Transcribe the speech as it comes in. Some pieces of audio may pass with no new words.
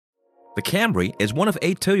The Camry is one of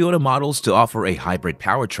 8 Toyota models to offer a hybrid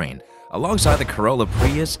powertrain, alongside the Corolla,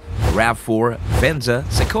 Prius, RAV4, Venza,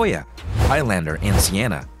 Sequoia, Highlander, and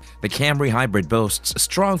Sienna. The Camry Hybrid boasts a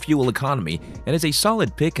strong fuel economy and is a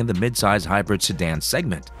solid pick in the midsize hybrid sedan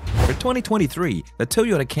segment. For 2023, the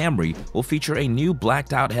Toyota Camry will feature a new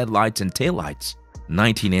blacked-out headlights and taillights,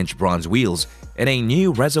 19-inch bronze wheels, and a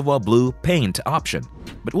new Reservoir Blue paint option.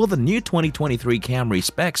 But will the new 2023 Camry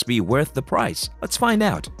specs be worth the price? Let's find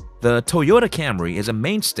out. The Toyota Camry is a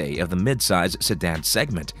mainstay of the midsize sedan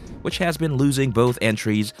segment, which has been losing both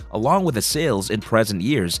entries along with the sales in present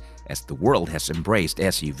years as the world has embraced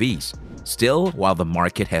SUVs. Still, while the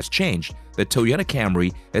market has changed, the Toyota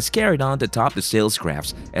Camry has carried on to top the sales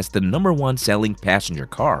graphs as the #1 selling passenger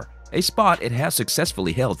car, a spot it has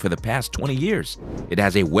successfully held for the past 20 years. It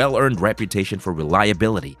has a well-earned reputation for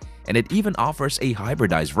reliability, and it even offers a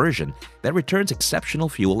hybridized version that returns exceptional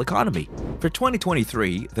fuel economy. For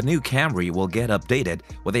 2023, the new Camry will get updated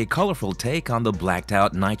with a colorful take on the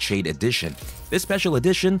blacked-out Nightshade Edition. This special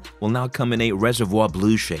edition will now come in a Reservoir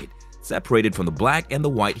Blue shade, separated from the black and the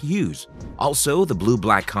white hues. Also, the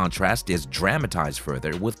blue-black contrast is dramatized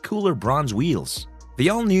further with cooler bronze wheels. The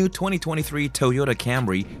all-new 2023 Toyota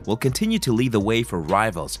Camry will continue to lead the way for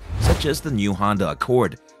rivals such as the new Honda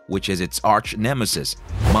Accord, which is its arch nemesis,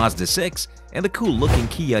 Mazda 6, and the cool-looking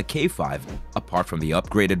Kia K5. Apart from the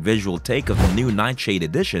upgraded visual take of the new Nightshade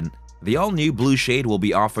Edition, the all-new blue shade will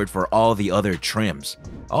be offered for all the other trims.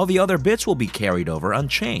 All the other bits will be carried over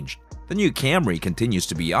unchanged. The new Camry continues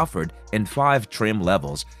to be offered in 5 trim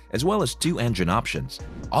levels, as well as 2 engine options.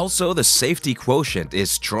 Also, the safety quotient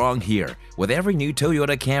is strong here, with every new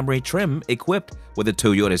Toyota Camry trim equipped with the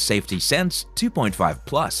Toyota Safety Sense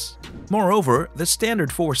 2.5+. Moreover, the standard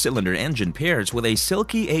 4-cylinder engine pairs with a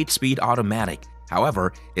silky 8-speed automatic.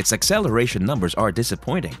 However, its acceleration numbers are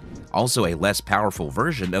disappointing. Also, a less powerful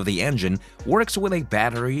version of the engine works with a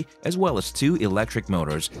battery as well as 2 electric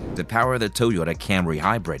motors to power the Toyota Camry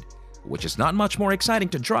Hybrid, which is not much more exciting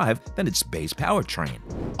to drive than its base powertrain.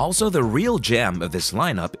 Also, the real gem of this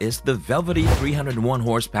lineup is the velvety 301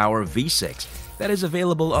 horsepower V6 that is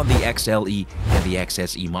available on the XLE and the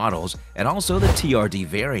XSE models, and also the TRD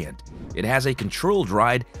variant. It has a controlled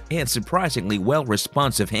ride and surprisingly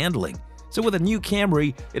well-responsive handling. So with a new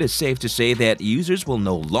Camry, it is safe to say that users will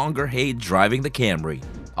no longer hate driving the Camry.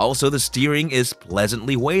 Also, the steering is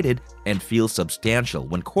pleasantly weighted and feels substantial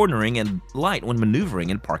when cornering and light when maneuvering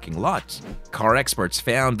in parking lots. Car experts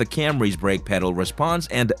found the Camry's brake pedal response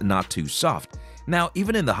and not too soft. Now,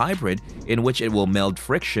 even in the hybrid, in which it will meld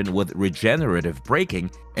friction with regenerative braking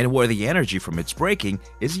and where the energy from its braking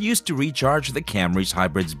is used to recharge the Camry's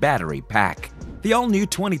hybrid's battery pack. The all-new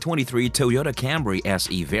 2023 Toyota Camry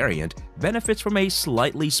SE variant benefits from a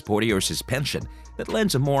slightly sportier suspension that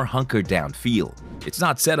lends a more hunkered-down feel. It's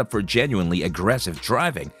not set up for genuinely aggressive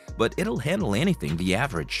driving, but it'll handle anything the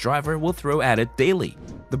average driver will throw at it daily.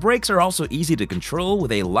 The brakes are also easy to control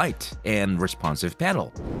with a light and responsive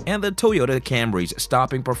pedal, and the Toyota Camry's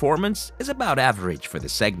stopping performance is about average for the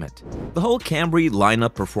segment. The whole Camry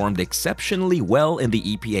lineup performed exceptionally well in the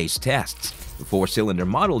EPA's tests. The 4-cylinder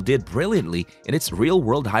model did brilliantly in its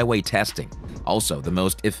real-world highway testing. Also, the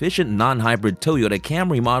most efficient non-hybrid Toyota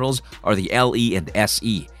Camry models are the LE and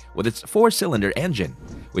SE, with its 4-cylinder engine,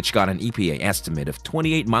 which got an EPA estimate of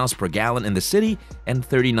 28 miles per gallon in the city and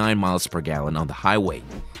 39 miles per gallon on the highway.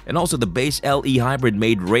 And also the base LE hybrid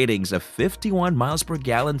made ratings of 51 miles per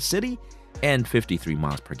gallon city and 53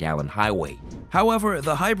 miles per gallon highway. However,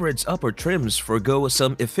 the hybrid's upper trims forgo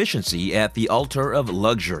some efficiency at the altar of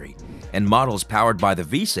luxury, and models powered by the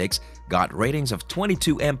V6 got ratings of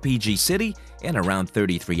 22 mpg city and around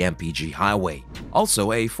 33 mpg highway.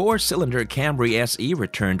 Also, a 4-cylinder Camry SE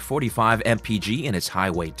returned 45 mpg in its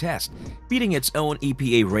highway test, beating its own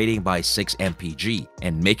EPA rating by 6 mpg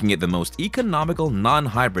and making it the most economical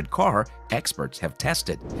non-hybrid car experts have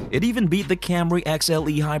tested. It even beat the Camry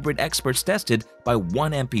XLE hybrid experts tested by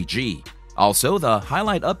 1 mpg. Also, the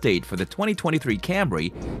highlight update for the 2023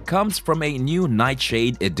 Camry comes from a new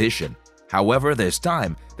Nightshade Edition. However, this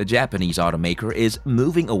time, the Japanese automaker is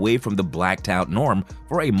moving away from the blacked-out norm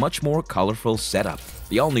for a much more colorful setup.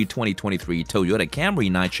 The all-new 2023 Toyota Camry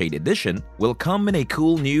Nightshade Edition will come in a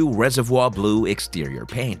cool new Reservoir Blue exterior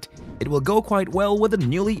paint. It will go quite well with the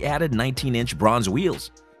newly added 19-inch bronze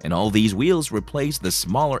wheels, and all these wheels replace the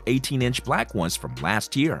smaller 18-inch black ones from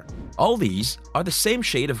last year. All these are the same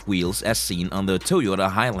shade of wheels as seen on the Toyota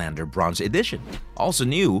Highlander Bronze Edition. Also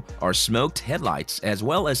new are smoked headlights as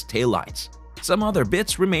well as taillights. Some other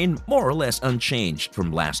bits remain more or less unchanged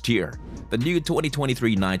from last year. The new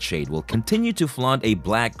 2023 Nightshade will continue to flaunt a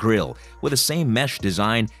black grille with the same mesh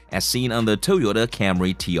design as seen on the Toyota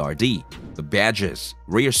Camry TRD. The badges,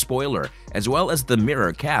 rear spoiler, as well as the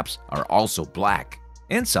mirror caps are also black.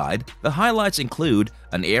 Inside, the highlights include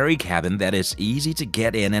an airy cabin that is easy to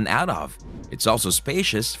get in and out of. It's also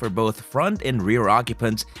spacious for both front and rear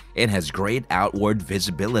occupants and has great outward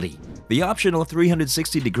visibility. The optional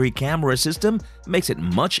 360-degree camera system makes it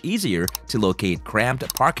much easier to locate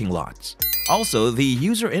cramped parking lots. Also, the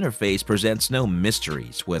user interface presents no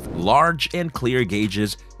mysteries with large and clear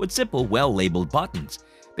gauges with simple, well-labeled buttons.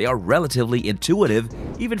 They are relatively intuitive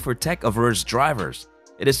even for tech-averse drivers.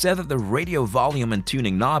 It is said that the radio volume and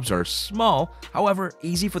tuning knobs are small, however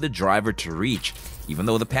easy for the driver to reach, even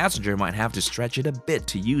though the passenger might have to stretch it a bit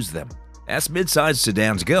to use them. As midsize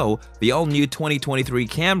sedans go, the all-new 2023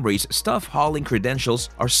 Camry's stuff hauling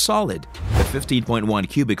credentials are solid. The 15.1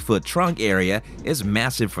 cubic foot trunk area is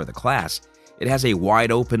massive for the class. It has a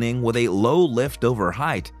wide opening with a low lift-over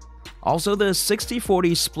height. Also, the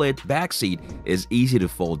 60-40 split backseat is easy to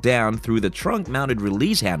fold down through the trunk-mounted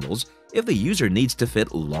release handles if the user needs to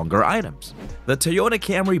fit longer items. The Toyota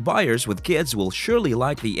Camry buyers with kids will surely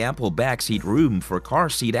like the ample backseat room for car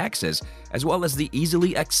seat access, as well as the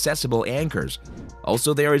easily accessible anchors.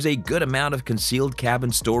 Also, there is a good amount of concealed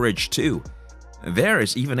cabin storage too. There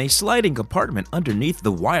is even a sliding compartment underneath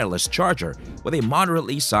the wireless charger with a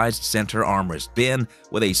moderately sized center armrest bin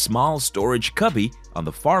with a small storage cubby on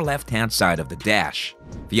the far left-hand side of the dash.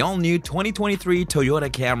 The all-new 2023 Toyota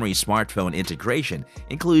Camry smartphone integration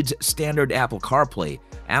includes standard Apple CarPlay,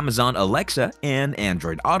 Amazon Alexa, and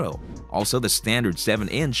Android Auto. Also, the standard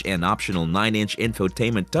 7-inch and optional 9-inch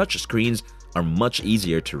infotainment touchscreens are much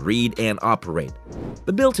easier to read and operate.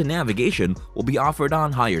 The built-in navigation will be offered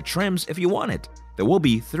on higher trims if you want it. There will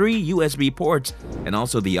be 3 USB ports, and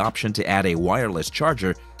also the option to add a wireless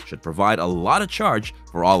charger should provide a lot of charge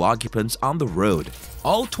for all occupants on the road.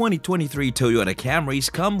 All 2023 Toyota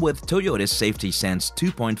Camrys come with Toyota's Safety Sense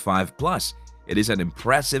 2.5 Plus. It is an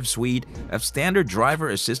impressive suite of standard driver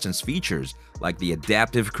assistance features like the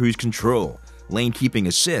adaptive cruise control, lane keeping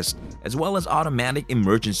assist, as well as automatic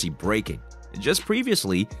emergency braking. Just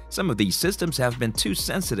previously, some of these systems have been too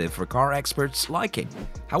sensitive for car experts' liking.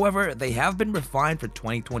 However, they have been refined for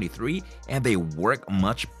 2023 and they work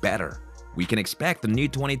much better. We can expect the new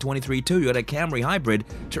 2023 Toyota Camry Hybrid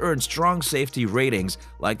to earn strong safety ratings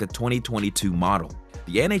like the 2022 model.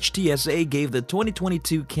 The NHTSA gave the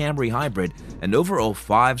 2022 Camry Hybrid an overall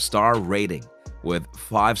 5-star rating, with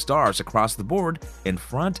 5 stars across the board in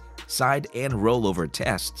front, side, and rollover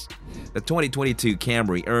tests. The 2022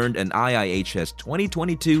 Camry earned an IIHS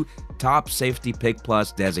 2022 Top Safety Pick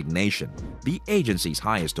Plus designation, the agency's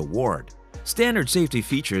highest award. Standard safety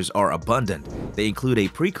features are abundant. They include a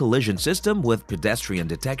pre-collision system with pedestrian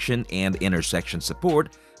detection and intersection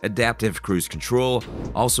support, adaptive cruise control,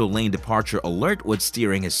 also lane departure alert with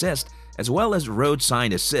steering assist, as well as road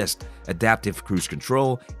sign assist, adaptive cruise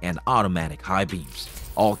control, and automatic high beams.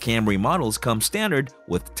 All Camry models come standard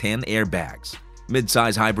with 10 airbags.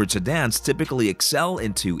 Midsize hybrid sedans typically excel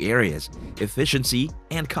in 2 areas: efficiency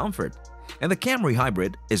and comfort. And the Camry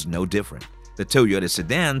Hybrid is no different. The Toyota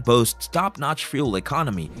sedan boasts top-notch fuel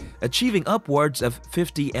economy, achieving upwards of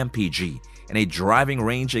 50 mpg and a driving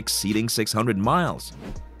range exceeding 600 miles.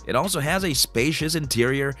 It also has a spacious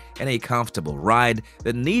interior and a comfortable ride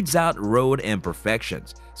that needs out road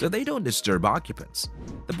imperfections, so they don't disturb occupants.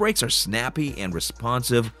 The brakes are snappy and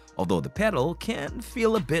responsive, although the pedal can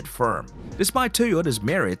feel a bit firm. Despite Toyota's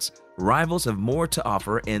merits, rivals have more to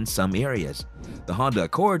offer in some areas. The Honda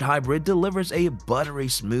Accord Hybrid delivers a buttery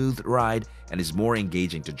smooth ride and is more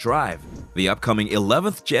engaging to drive. The upcoming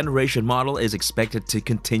 11th generation model is expected to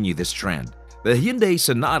continue this trend. The Hyundai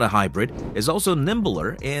Sonata Hybrid is also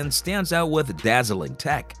nimbler and stands out with dazzling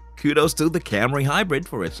tech. Kudos to the Camry Hybrid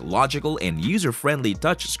for its logical and user-friendly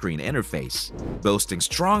touchscreen interface. Boasting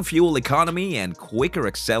strong fuel economy and quicker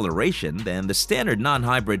acceleration than the standard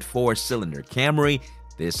non-hybrid 4-cylinder Camry,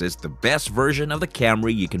 this is the best version of the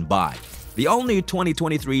Camry you can buy. The all-new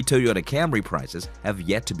 2023 Toyota Camry prices have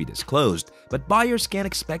yet to be disclosed, but buyers can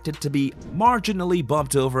expect it to be marginally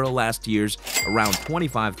bumped over last year's around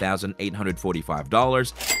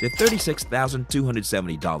 $25,845 to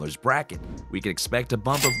 $36,270 bracket. We can expect a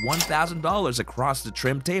bump of $1,000 across the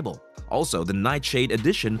trim table. Also, the Nightshade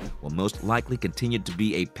Edition will most likely continue to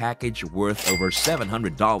be a package worth over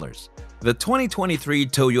 $700. The 2023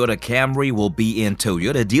 Toyota Camry will be in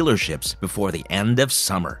Toyota dealerships before the end of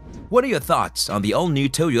summer. What are your thoughts on the all-new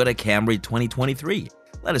Toyota Camry 2023?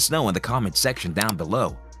 Let us know in the comment section down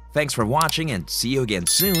below. Thanks for watching and see you again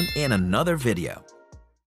soon in another video.